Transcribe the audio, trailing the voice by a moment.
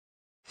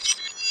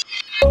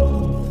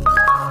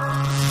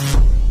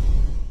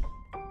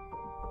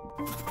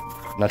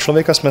Na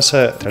člověka jsme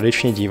se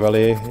tradičně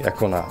dívali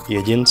jako na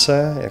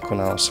jedince, jako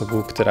na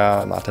osobu,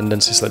 která má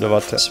tendenci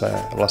sledovat své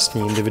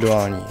vlastní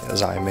individuální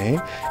zájmy,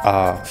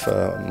 a v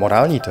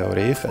morální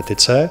teorii, v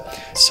etice,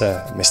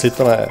 se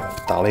myslitelé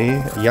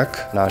ptali,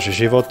 jak náš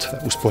život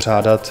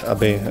uspořádat,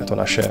 aby to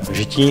naše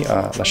žití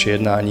a naše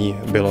jednání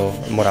bylo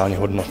morálně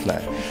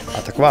hodnotné.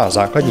 A taková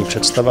základní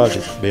představa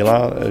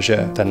byla,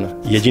 že ten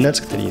jedinec,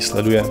 který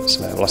sleduje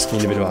své vlastní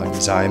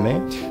individuální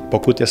zájmy,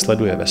 pokud je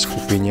sleduje ve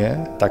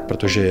skupině, tak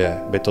protože je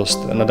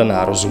bytost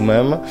nadaná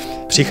rozumem,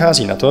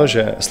 přichází na to,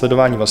 že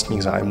sledování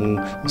vlastních zájmů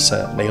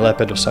se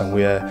nejlépe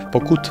dosahuje,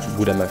 pokud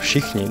budeme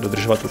všichni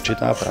dodržovat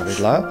určitá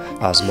pravidla,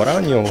 a z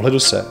morálního ohledu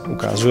se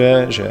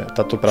ukazuje, že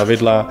tato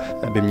pravidla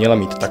by měla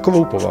mít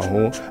takovou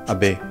povahu,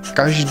 aby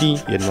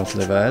každý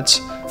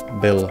jednotlivec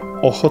byl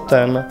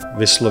ochoten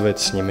vyslovit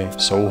s nimi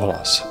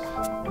souhlas.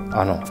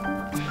 Ano.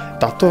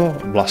 Tato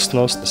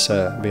vlastnost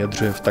se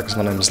vyjadřuje v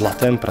takzvaném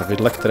zlatém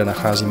pravidle, které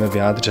nacházíme v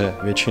jádře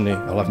většiny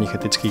hlavních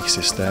etických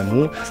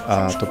systémů,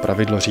 a to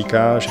pravidlo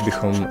říká, že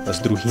bychom s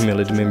druhými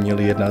lidmi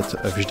měli jednat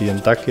vždy jen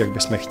tak, jak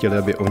bychom chtěli,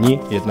 aby oni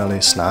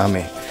jednali s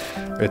námi.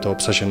 Je to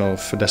obsaženo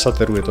v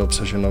desateru, je to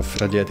obsaženo v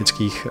řadě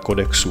etických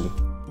kodexů.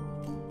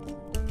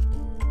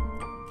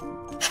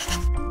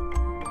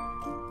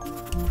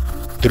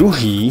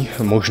 Druhý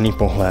možný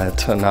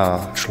pohled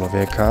na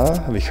člověka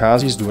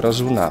vychází z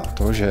důrazu na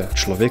to, že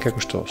člověk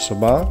jakožto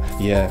osoba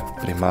je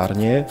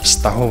primárně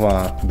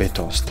vztahová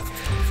bytost.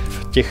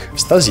 V těch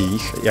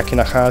vztazích, jak je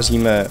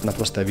nacházíme na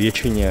prosté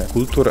většině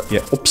kultur,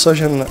 je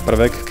obsažen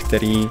prvek,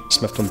 který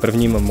jsme v tom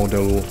prvním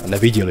modelu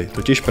neviděli.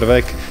 Totiž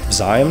prvek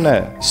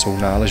vzájemné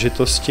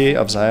sounáležitosti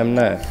a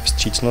vzájemné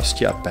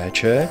vstřícnosti a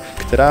péče,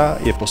 která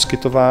je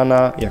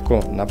poskytována jako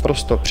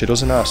naprosto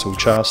přirozená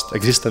součást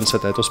existence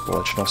této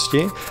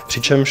společnosti,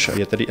 přičemž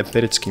je tedy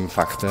empirickým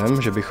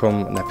faktem, že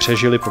bychom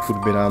nepřežili, pokud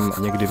by nám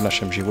někdy v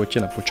našem životě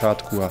na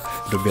počátku a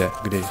v době,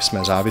 kdy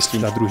jsme závislí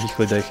na druhých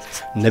lidech,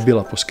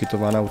 nebyla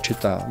poskytována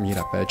určitá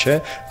míra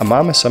péče, a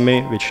máme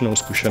sami většinou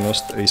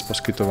zkušenost i s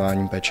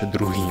poskytováním péče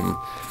druhým.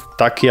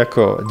 Tak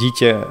jako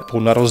dítě po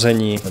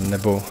narození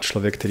nebo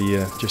člověk, který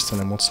je těžce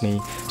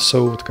nemocný,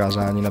 jsou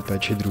odkázáni na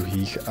péči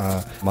druhých,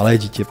 a malé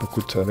dítě,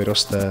 pokud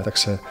vyroste, tak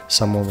se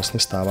samo vlastně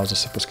stává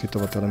zase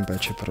poskytovatelem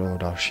péče pro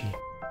další.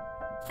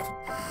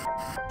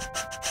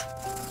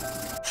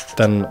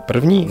 Ten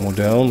první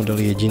model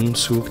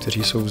jedinců,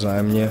 kteří jsou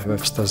vzájemně ve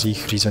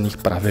vztazích řízených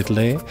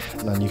pravidly,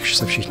 na nichž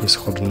se všichni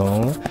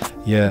shodnou,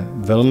 je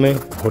velmi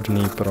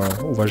vhodný pro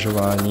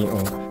uvažování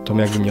o tom,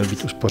 jak by měl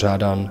být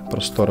uspořádán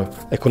prostor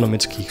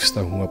ekonomických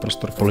vztahů a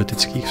prostor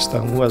politických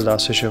vztahů, a zdá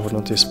se, že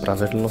hodnoty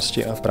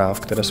spravedlnosti a práv,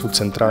 které jsou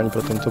centrální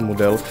pro tento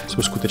model,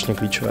 jsou skutečně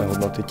klíčové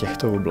hodnoty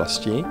těchto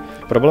oblastí.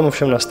 Problém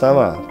ovšem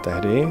nastává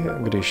tehdy,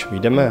 když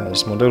vyjdeme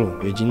z modelu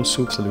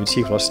jedinců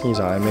sledujících vlastní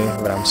zájmy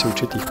v rámci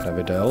určitých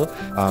pravidel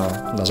a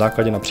na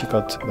základě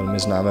například velmi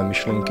známé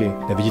myšlenky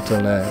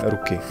neviditelné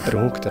ruky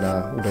trhu,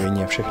 která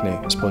údajně všechny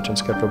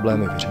společenské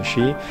problémy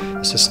vyřeší,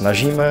 se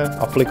snažíme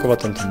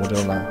aplikovat tento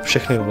model na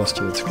všechny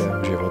oblasti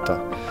lidského života.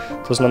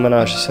 To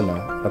znamená, že se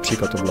na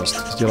například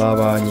oblast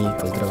vzdělávání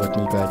a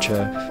zdravotní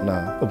péče,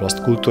 na oblast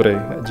kultury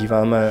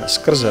díváme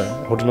skrze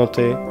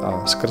hodnoty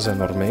a skrze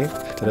normy,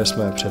 které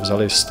jsme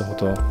převzali z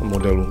tohoto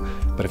modelu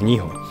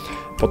prvního.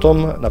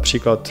 Potom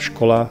například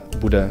škola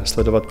bude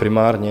sledovat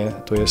primárně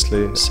to,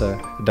 jestli se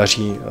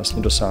daří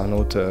vlastně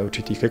dosáhnout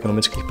určitých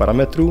ekonomických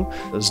parametrů,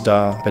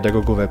 zda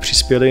pedagogové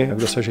přispěli k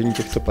dosažení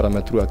těchto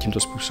parametrů, a tímto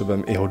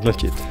způsobem i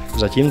hodnotit.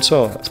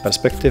 Zatímco z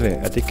perspektivy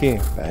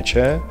etiky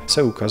péče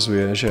se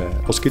ukazuje, že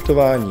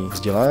poskytování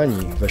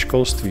vzdělání ve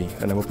školství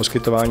nebo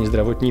poskytování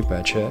zdravotní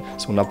péče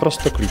jsou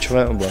naprosto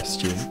klíčové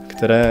oblasti,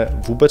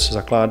 které vůbec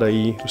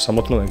zakládají tu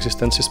samotnou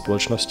existenci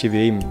společnosti v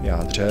jejím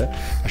jádře,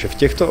 a že v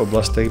těchto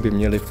oblastech by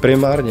měly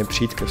primárně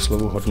přijít ke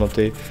slovu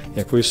hodnoty,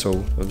 jako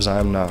jsou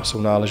vzájemná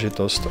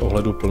sounáležitost,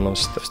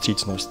 ohleduplnost,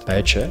 vstřícnost,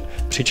 péče,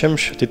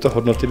 přičemž tyto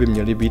hodnoty by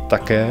měly být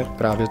také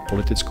právě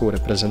politickou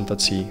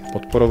reprezentací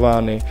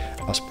podporovány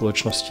a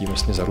společností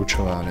vlastně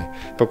zaručovány.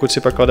 Pokud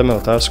si pak klademe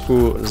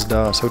otázku,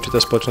 zda se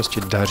určité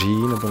společnosti daří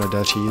nebo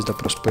nedaří, zda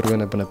prosperuje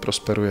nebo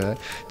neprosperuje,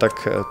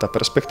 tak ta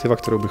perspektiva,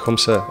 kterou bychom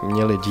se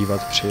měli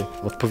dívat při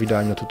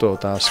odpovídání na tuto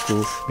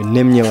otázku, by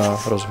neměla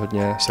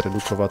rozhodně se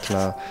redukovat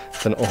na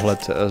ten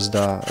ohled,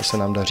 zda se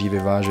nám daří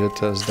vyvážet,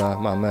 zda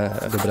máme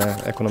dobré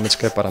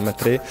ekonomické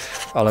parametry,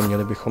 ale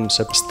měli bychom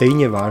se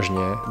stejně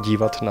vážně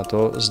dívat na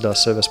to, zda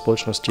se ve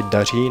společnosti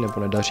daří nebo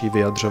nedaří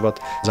vyjadřovat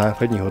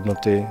základní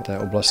hodnoty té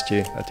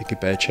oblasti etiky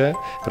péče,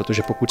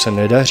 protože pokud se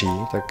nedaří,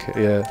 tak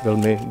je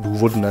velmi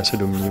důvodné se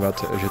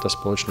domnívat, že ta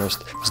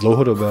společnost z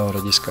dlouhodobého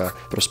hlediska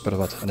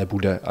prosperovat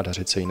nebude a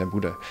dařit se jí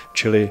nebude.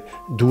 Čili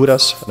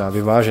důraz na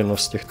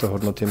vyváženost těchto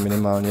hodnot je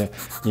minimálně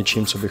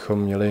něčím, co bychom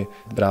měli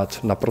brát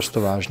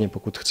naprosto vážně,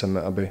 pokud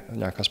chceme, aby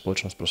nějaká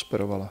společnost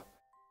prosperovala.